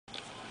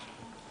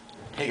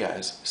Hey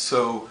guys,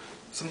 so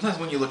sometimes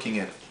when you're looking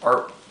at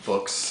art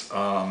books,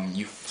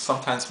 you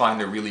sometimes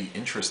find a really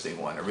interesting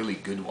one, a really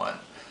good one.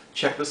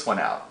 Check this one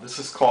out. This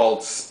is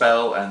called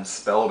Spell and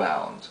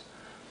Spellbound,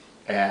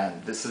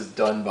 and this is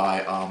done by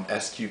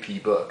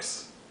SQP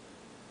Books.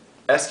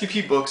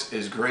 SQP Books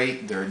is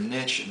great. They're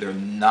niche. They're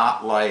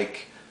not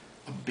like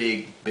a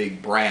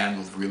big brand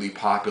with really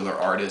popular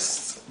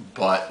artists,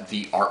 but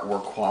the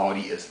artwork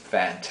quality is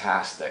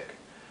fantastic.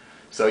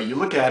 So you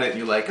look at it and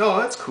you're like, oh,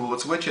 that's cool,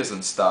 it's witches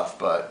and stuff,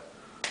 but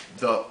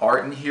the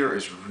art in here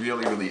is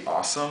really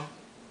awesome.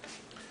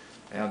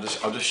 And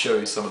I'll just show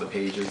you some of the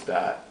pages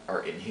that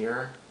are in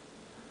here.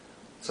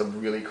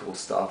 Some really cool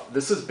stuff.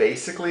 This is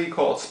basically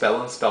called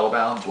Spell and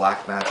Spellbound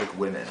Black Magic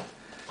Women.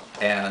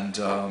 And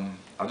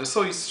I'll just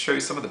show you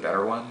some of the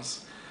better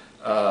ones.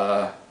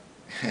 But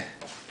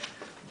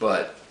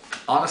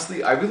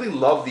honestly, I really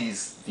love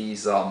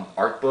these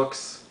art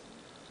books.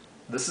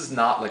 This is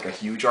not like a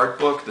huge art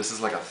book, this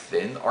is like a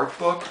thin art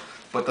book,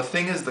 but the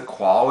thing is the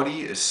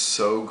quality is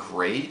so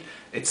great.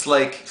 It's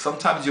like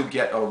sometimes you'll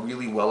get a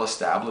really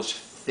well-established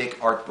thick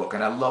art book,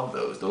 and I love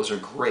those are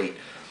great.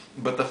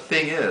 But the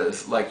thing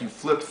is, like, you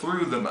flip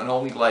through them and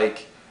only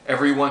like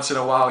every once in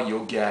a while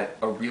you'll get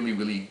a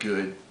really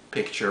good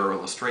picture or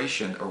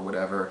illustration or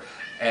whatever,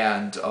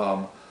 and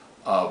a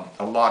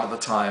lot of the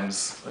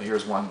times,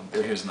 here's an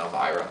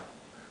Elvira.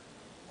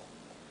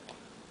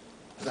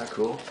 Is that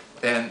cool?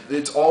 And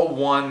it's all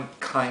one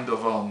kind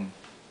of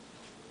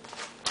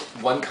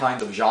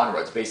genre.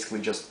 It's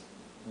basically just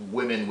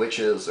women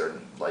witches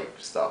or like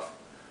stuff,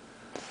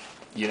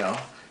 you know.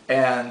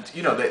 And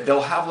you know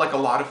they'll have like a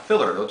lot of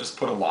filler. They'll just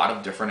put a lot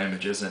of different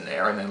images in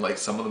there, and then like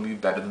some of them will be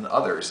better than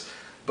others.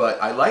 But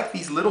I like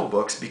these little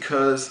books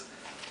because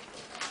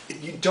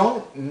you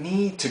don't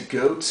need to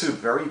go to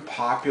very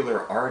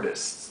popular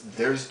artists.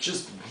 There's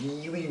just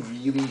really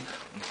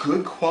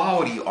good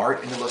quality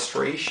art and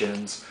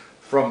illustrations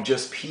from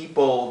just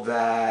people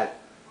that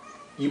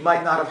you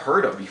might not have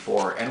heard of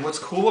before. And what's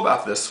cool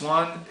about this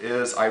one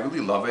is I really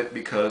love it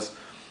because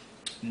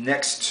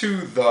next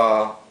to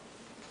the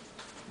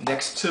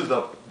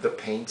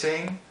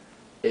painting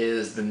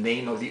is the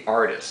name of the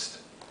artist.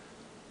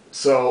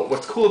 So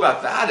what's cool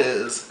about that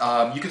is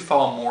you can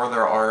follow more of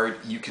their art.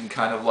 You can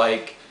kind of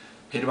like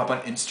hit them up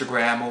on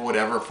Instagram or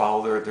whatever,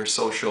 follow their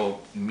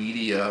social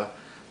media.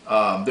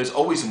 There's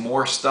always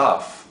more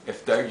stuff.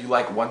 If you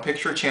like one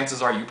picture,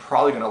 chances are you're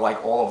probably going to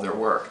like all of their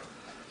work.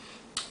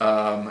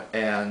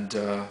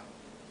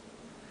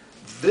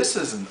 This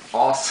is an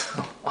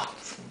awesome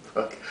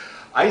book.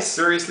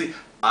 The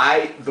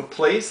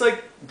place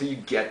like that you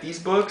get these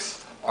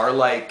books are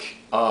like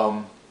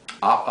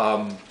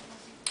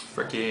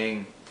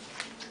freaking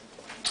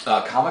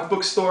comic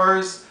book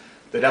stores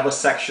that have a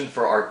section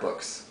for art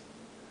books.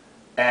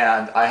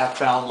 And I have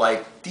found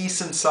like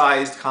decent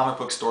sized comic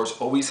book stores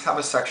always have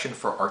a section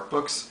for art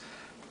books,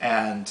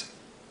 and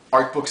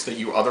art books that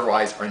you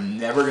otherwise are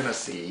never going to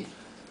see.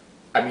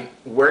 I mean,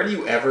 where do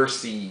you ever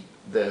see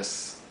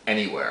this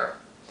anywhere?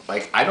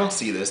 Like, I don't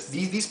see this.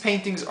 These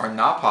paintings are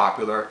not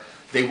popular.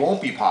 They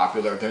won't be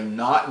popular. They're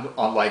not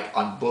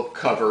on book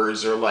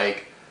covers or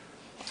like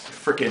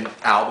freaking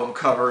album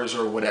covers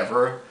or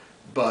whatever,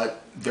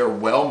 but they're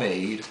well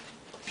made,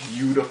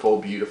 beautiful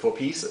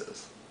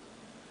pieces.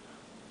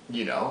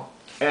 You know?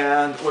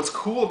 And what's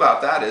cool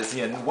about that is,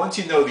 you know, once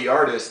you know the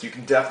artist, you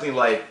can definitely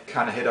like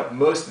kind of hit up.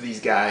 Most of these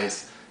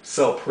guys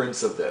sell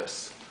prints of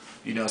this,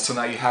 you know. So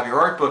now you have your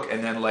art book,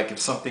 and then like if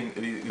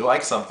you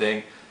like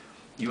something,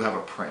 you have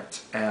a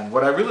print. And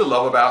what I really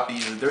love about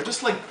these is they're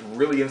just like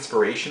really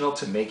inspirational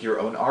to make your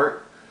own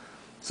art.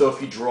 So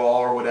if you draw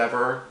or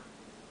whatever,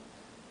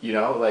 you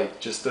know,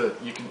 like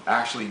you can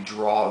actually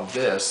draw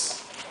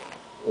this,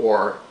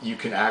 or you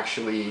can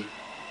actually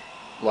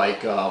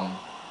like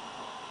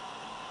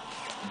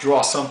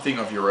draw something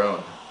of your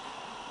own.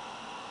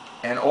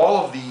 And all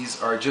of these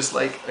are just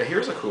like,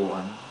 here's a cool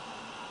one.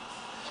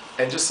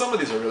 And just some of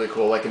these are really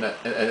cool, like an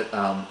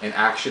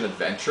action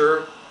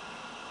adventure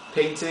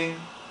painting.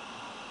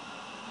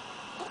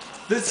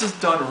 This is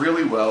done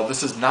really well.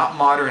 This is not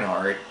modern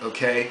art,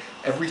 okay?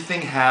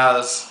 Everything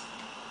has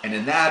an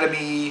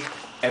anatomy,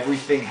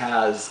 everything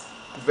has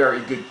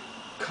very good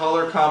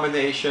color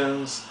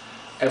combinations,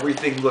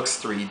 everything looks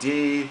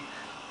 3D,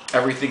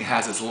 everything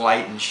has its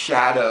light and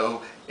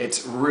shadow.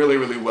 It's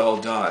really well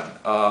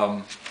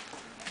done.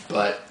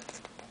 But,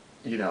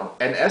 you know,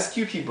 and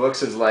SQP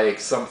Books is like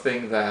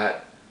something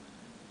that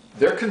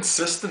they're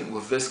consistent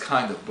with this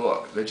kind of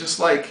book. They're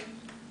just like,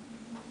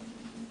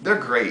 they're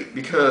great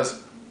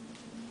because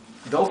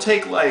they'll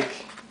take like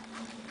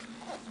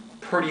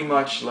pretty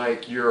much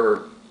like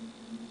your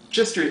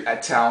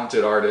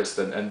talented artist,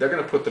 and they're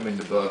going to put them in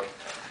the book,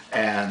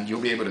 and you'll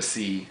be able to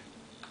see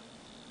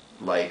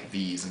like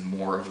these and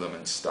more of them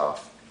and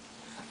stuff.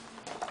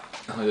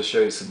 I'll just show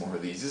you some more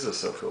of these. These are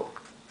so cool.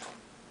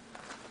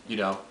 You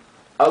know,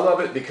 I love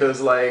it because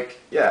like,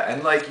 yeah,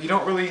 and like you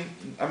don't really,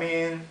 I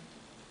mean,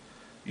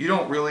 you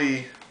don't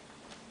really,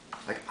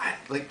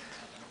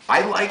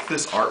 I like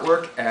this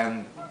artwork,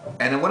 and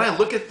when I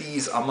look at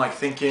these, I'm like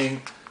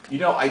thinking, You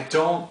know, I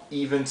don't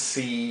even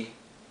see,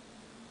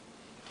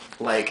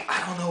 like,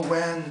 I don't know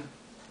when,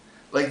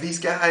 like, these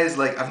guys,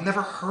 like, I've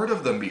never heard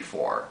of them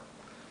before.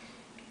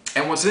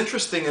 And what's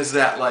interesting is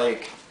that,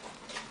 like,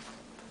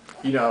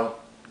 you know,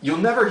 you'll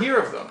never hear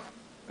of them.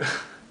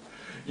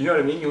 You know what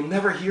I mean? You'll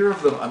never hear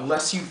of them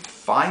unless you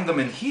find them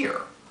in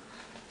here.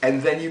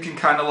 And then you can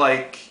kind of,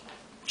 like,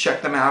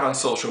 check them out on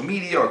social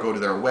media or go to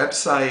their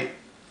website.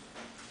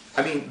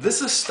 I mean,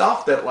 this is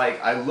stuff that,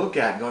 like, I look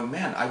at going,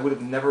 man, I would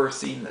have never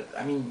seen that.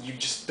 I mean, you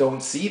just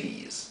don't see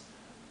these.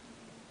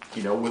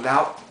 You know,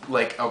 without,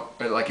 like,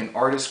 an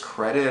artist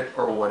credit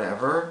or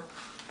whatever.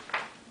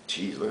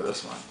 Jeez, look at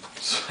this one.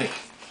 It's, like,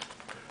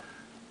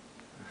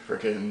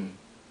 freaking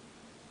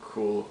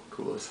cool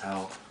as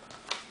hell.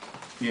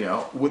 You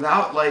know,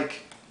 without,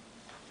 like...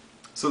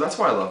 So that's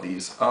why I love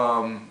these.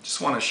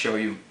 Just want to show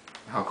you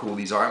how cool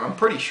these are. I'm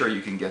pretty sure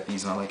you can get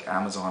these on, like,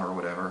 Amazon or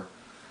whatever.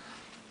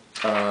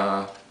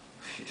 I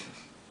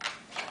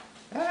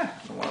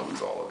don't want to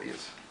lose all of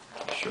these.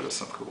 I'm sure there's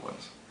some cool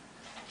ones.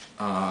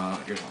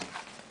 Here's one.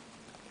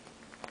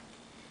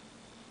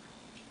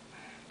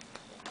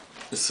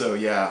 So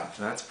yeah,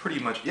 that's pretty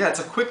much, yeah, it's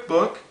a quick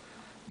book,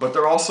 but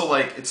they're also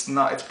like, it's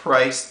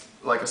priced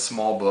like a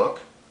small book.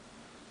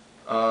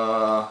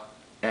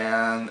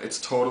 And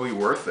it's totally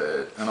worth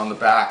it. And on the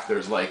back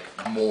there's like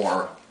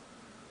more,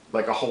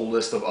 like a whole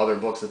list of other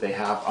books that they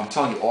have. I'm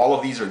telling you, all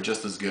of these are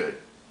just as good.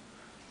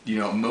 You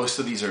know, most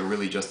of these are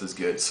really just as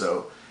good.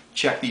 So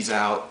check these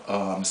out.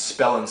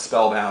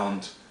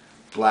 Spellbound,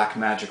 Black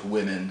Magic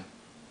Women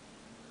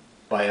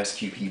by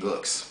SQP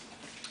Books.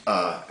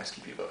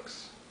 SQP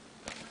Books.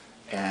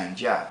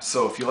 And yeah,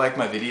 so if you like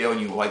my video and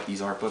you like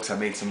these art books, I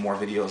made some more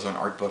videos on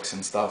art books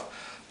and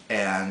stuff.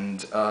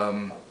 And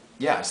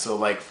yeah, so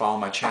like follow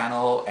my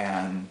channel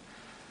and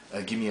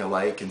give me a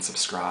like and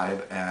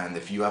subscribe. And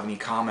if you have any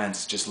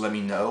comments, just let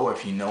me know.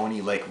 If you know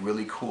any like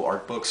really cool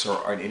art books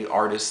or any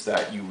artists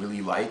that you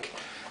really like,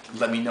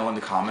 let me know in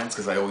the comments,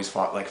 because I always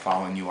like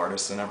following new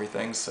artists and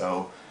everything.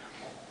 So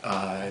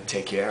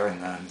take care,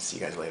 and see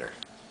you guys later.